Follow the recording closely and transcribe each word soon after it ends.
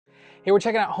Hey, we're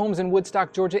checking out homes in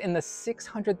Woodstock, Georgia in the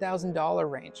 $600,000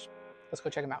 range. Let's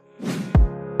go check them out.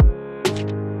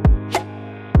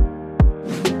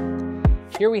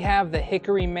 Here we have the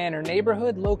Hickory Manor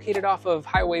neighborhood located off of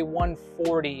Highway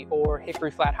 140 or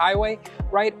Hickory Flat Highway,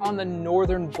 right on the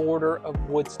northern border of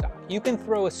Woodstock. You can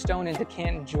throw a stone into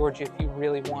Canton, Georgia if you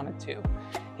really wanted to.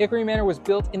 Hickory Manor was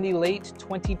built in the late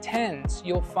 2010s.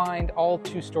 You'll find all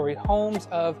two-story homes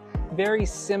of very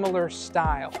similar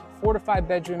style. 4 to 5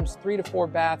 bedrooms, 3 to 4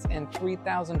 baths, and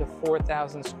 3,000 to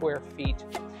 4,000 square feet.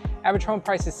 Average home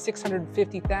price is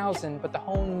 $650,000, but the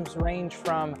homes range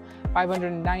from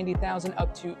 $590,000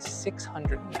 up to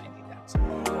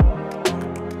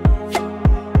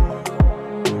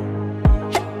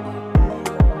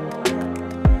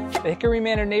 $690,000. The Hickory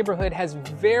Manor neighborhood has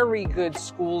very good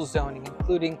school zoning,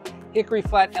 including Hickory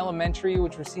Flat Elementary,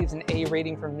 which receives an A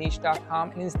rating from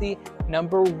niche.com and is the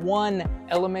 #1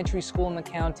 elementary school in the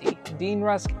county. Dean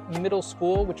Rusk Middle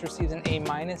School, which receives an A-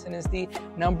 and is the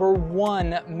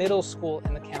 #1 middle school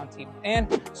in the county.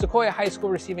 And Sequoia High School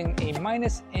receiving an A-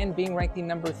 and being ranked the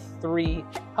 #3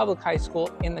 public high school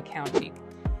in the county.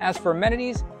 As for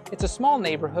amenities, it's a small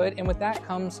neighborhood, and with that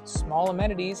comes small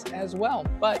amenities as well,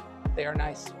 but they are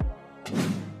nice.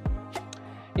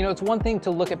 You know, it's one thing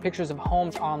to look at pictures of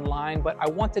homes online, but I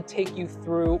want to take you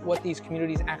through what these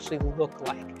communities actually look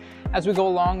like. As we go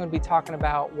along, we'll be talking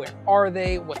about where are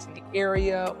they, what's in the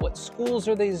area, what schools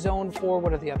are they zoned for,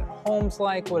 what are the other homes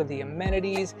like, what are the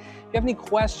amenities. If you have any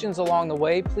questions along the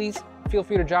way, please feel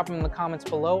free to drop them in the comments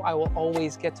below. I will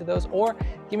always get to those, or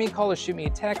give me a call or shoot me a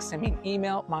text, send me an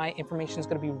email. My information is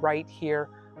going to be right here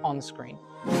on the screen.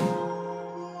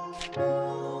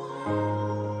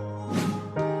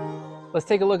 Let's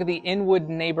take a look at the Inwood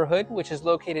neighborhood, which is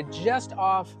located just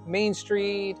off Main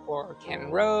Street or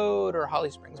Canton Road or Holly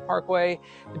Springs Parkway.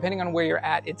 Depending on where you're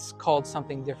at, it's called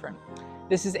something different.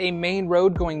 This is a main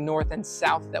road going north and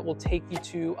south that will take you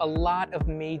to a lot of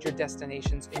major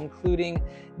destinations, including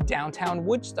downtown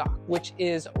Woodstock, which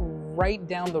is right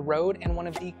down the road and one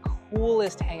of the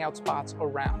coolest hangout spots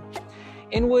around.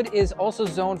 Inwood is also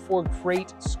zoned for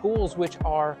great schools, which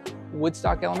are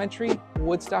Woodstock Elementary,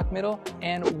 Woodstock Middle,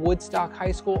 and Woodstock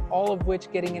High School, all of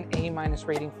which getting an A-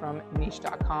 rating from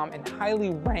niche.com and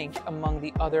highly ranked among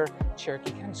the other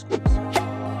Cherokee County schools.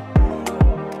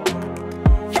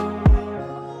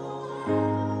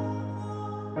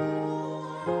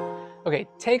 Okay,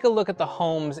 take a look at the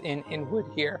homes in Inwood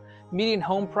here. Median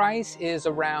home price is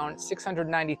around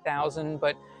 $690,000,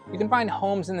 but you can find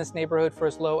homes in this neighborhood for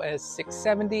as low as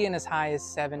 $670,000 and as high as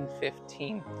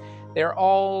 $715,000. They're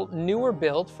all newer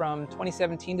built from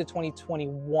 2017 to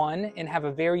 2021 and have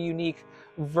a very unique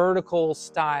vertical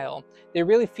style. They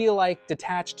really feel like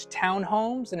detached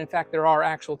townhomes, and in fact there are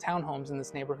actual townhomes in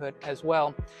this neighborhood as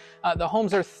well. The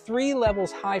homes are 3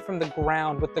 levels high from the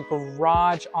ground with the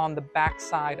garage on the back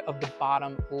side of the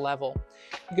bottom level.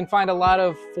 You can find a lot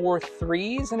of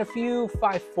 4.3s and a few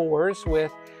 5.4s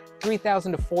with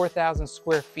 3,000 to 4,000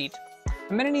 square feet.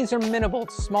 Amenities are minimal.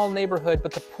 It's a small neighborhood,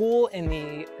 but the pool and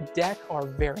the deck are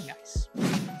very nice.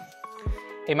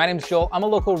 Hey, my name's Joel. I'm a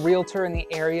local realtor in the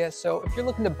area, so if you're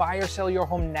looking to buy or sell your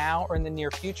home now or in the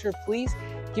near future, please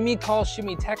give me a call, shoot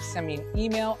me a text, send me an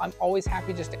email. I'm always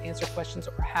happy just to answer questions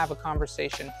or have a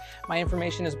conversation. My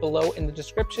information is below in the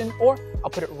description, or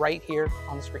I'll put it right here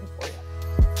on the screen for you.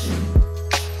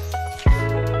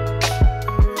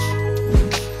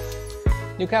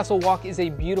 Newcastle Walk is a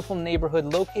beautiful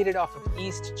neighborhood located off of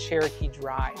East Cherokee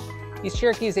Drive. East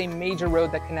Cherokee is a major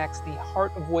road that connects the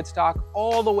heart of Woodstock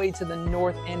all the way to the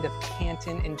north end of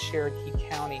Canton in Cherokee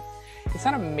County. It's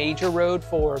not a major road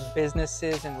for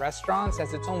businesses and restaurants,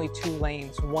 as it's only 2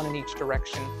 lanes, one in each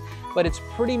direction, but it's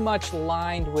pretty much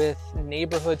lined with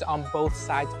neighborhoods on both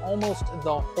sides almost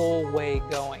the whole way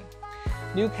going.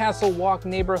 Newcastle Walk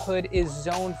neighborhood is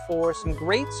zoned for some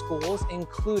great schools,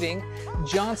 including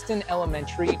Johnston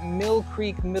Elementary, Mill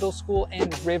Creek Middle School,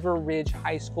 and River Ridge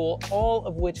High School, all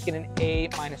of which get an A-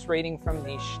 rating from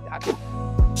niche.com.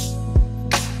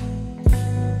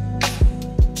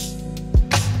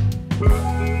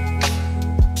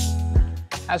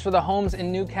 As for the homes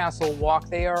in Newcastle Walk,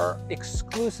 they are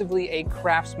exclusively a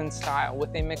craftsman style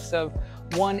with a mix of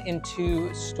 1 and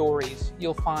 2 stories.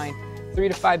 You'll find 3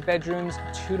 to 5 bedrooms,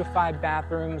 2 to 5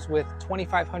 bathrooms with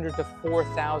 2,500 to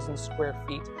 4,000 square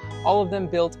feet, all of them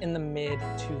built in the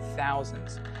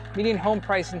mid-2000s. Median home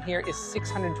price in here is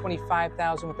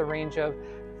 $625,000 with a range of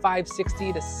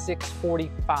 $560,000 to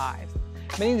 $645,000.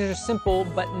 Amenities are simple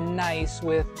but nice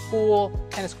with pool,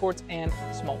 tennis courts, and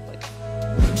small play.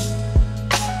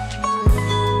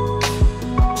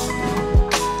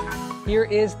 Here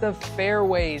is the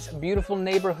Fairways, a beautiful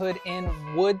neighborhood in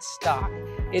Woodstock.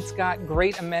 It's got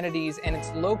great amenities and it's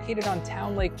located on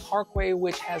Town Lake Parkway,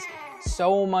 which has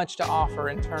so much to offer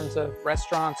in terms of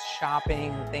restaurants,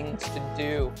 shopping, things to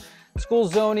do. School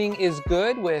zoning is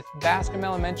good, with Bascom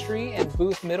Elementary and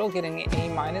Booth Middle getting an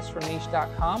A- from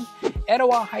niche.com.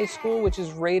 Etowah High School, which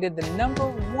is rated the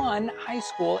 #1 high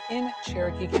school in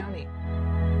Cherokee County.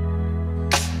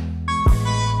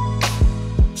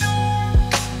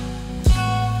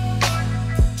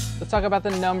 Let's talk about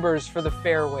the numbers for the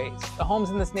Fairways. The homes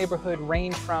in this neighborhood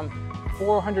range from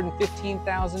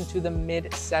 $415,000 to the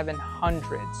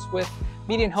mid-700s, with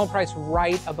median home price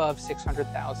right above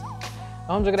 $600,000.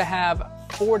 The homes are going to have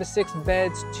 4 to 6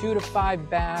 beds, 2 to 5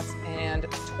 baths, and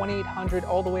 2,800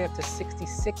 all the way up to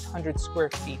 6,600 square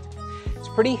feet. It's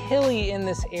pretty hilly in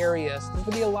this area, so there's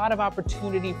going to be a lot of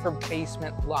opportunity for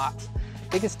basement lots.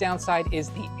 Biggest downside is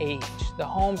the age. The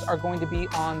homes are going to be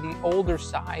on the older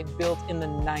side, built in the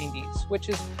 90s, which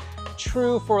is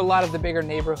true for a lot of the bigger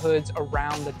neighborhoods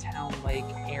around the Town Lake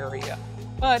area.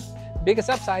 But biggest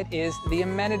upside is the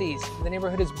amenities. The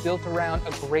neighborhood is built around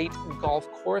a great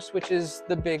golf course, which is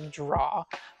the big draw.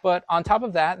 But on top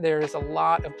of that, there is a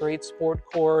lot of great sport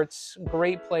courts,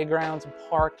 great playgrounds, a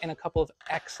park, and a couple of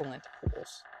excellent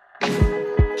pools.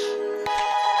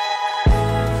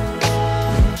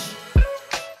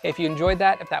 If you enjoyed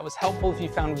that, if that was helpful, if you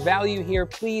found value here,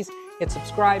 please hit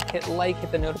subscribe, hit like,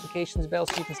 hit the notifications bell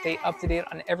so you can stay up to date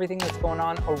on everything that's going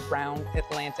on around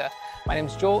Atlanta. My name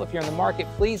is Joel. If you're in the market,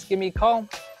 please give me a call.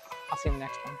 I'll see you in the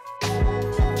next one.